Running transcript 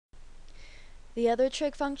The other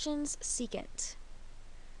trig function's secant.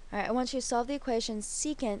 Alright, I want you to solve the equation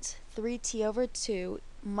secant 3t over 2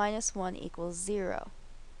 minus 1 equals 0.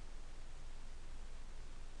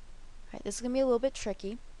 Alright, this is going to be a little bit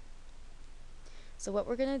tricky. So what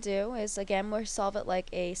we're going to do is, again, we'll solve it like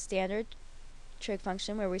a standard trig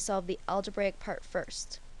function where we solve the algebraic part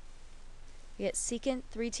first. We get secant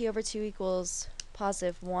 3t over 2 equals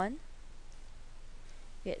positive 1.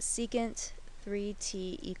 We get secant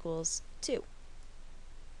 3t equals 2.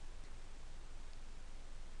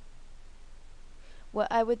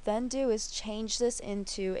 What I would then do is change this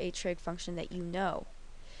into a trig function that you know.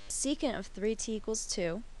 Secant of 3t equals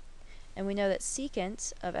 2, and we know that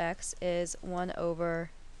secant of x is 1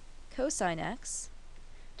 over cosine x.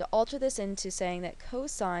 To alter this into saying that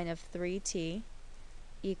cosine of 3t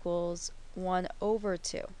equals 1 over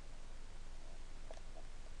 2.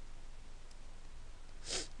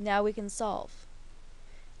 Now we can solve.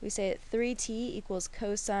 We say that 3t equals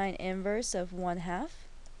cosine inverse of 1/2.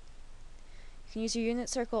 You can use your unit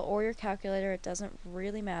circle or your calculator, it doesn't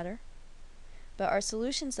really matter. But our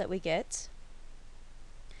solutions that we get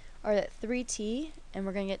are that 3t, and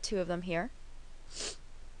we're going to get two of them here.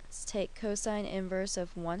 Let's take cosine inverse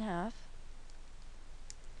of 1/2.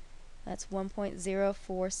 That's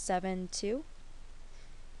 1.0472.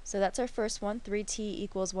 So that's our first one, 3t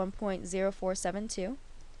equals 1.0472.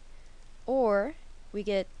 Or we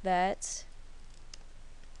get that,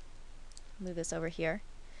 move this over here,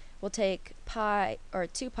 we'll take pi, or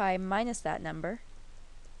 2 pi minus that number,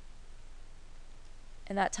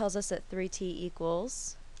 and that tells us that 3t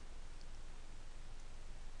equals,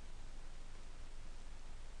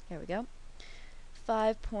 here we go,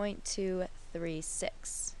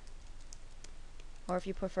 5.236. Or if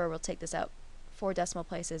you prefer, we'll take this out 4 decimal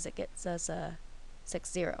places, it gets us a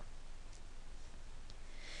 60.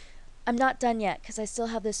 I'm not done yet because I still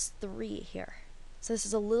have this 3 here. So this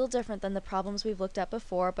is a little different than the problems we've looked at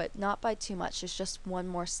before, but not by too much. It's just one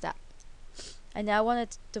more step. I now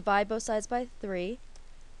want to divide both sides by 3.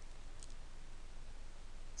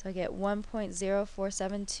 So I get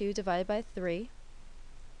 1.0472 divided by 3.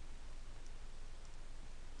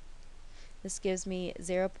 This gives me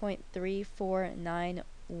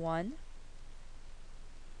 0.3491,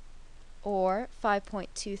 or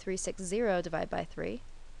 5.2360 divided by 3.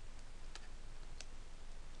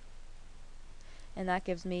 And that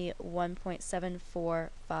gives me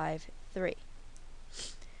 1.7453.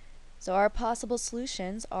 So our possible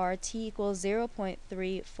solutions are t equals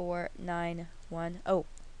 0.3491. Oh,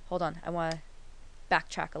 hold on, I want to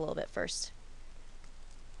backtrack a little bit first.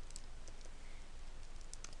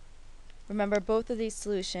 Remember, both of these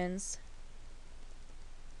solutions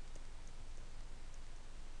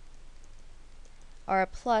are a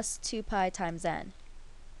plus 2 pi times n.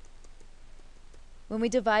 When we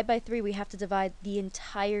divide by 3, we have to divide the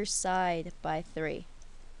entire side by 3.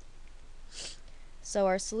 So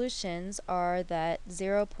our solutions are that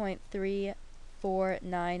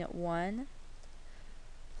 0.3491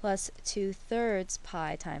 plus 2/3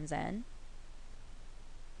 pi times n,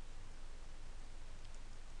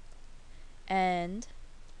 and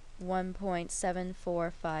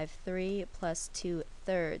 1.7453 plus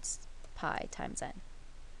 2/3 pi times n.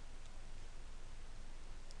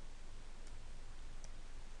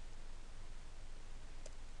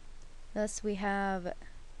 Thus we have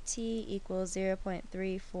t equals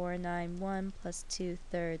 0.3491 plus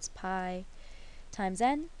 2/3 pi times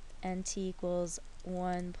n, and t equals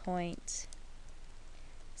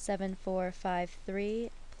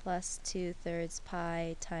 1.7453 plus 2/3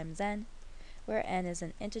 pi times n, where n is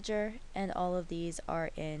an integer, and all of these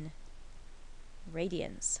are in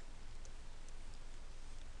radians.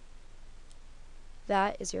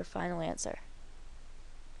 That is your final answer.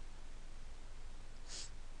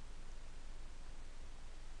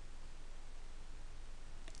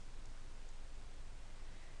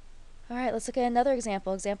 Alright, let's look at another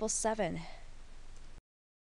example, example 7.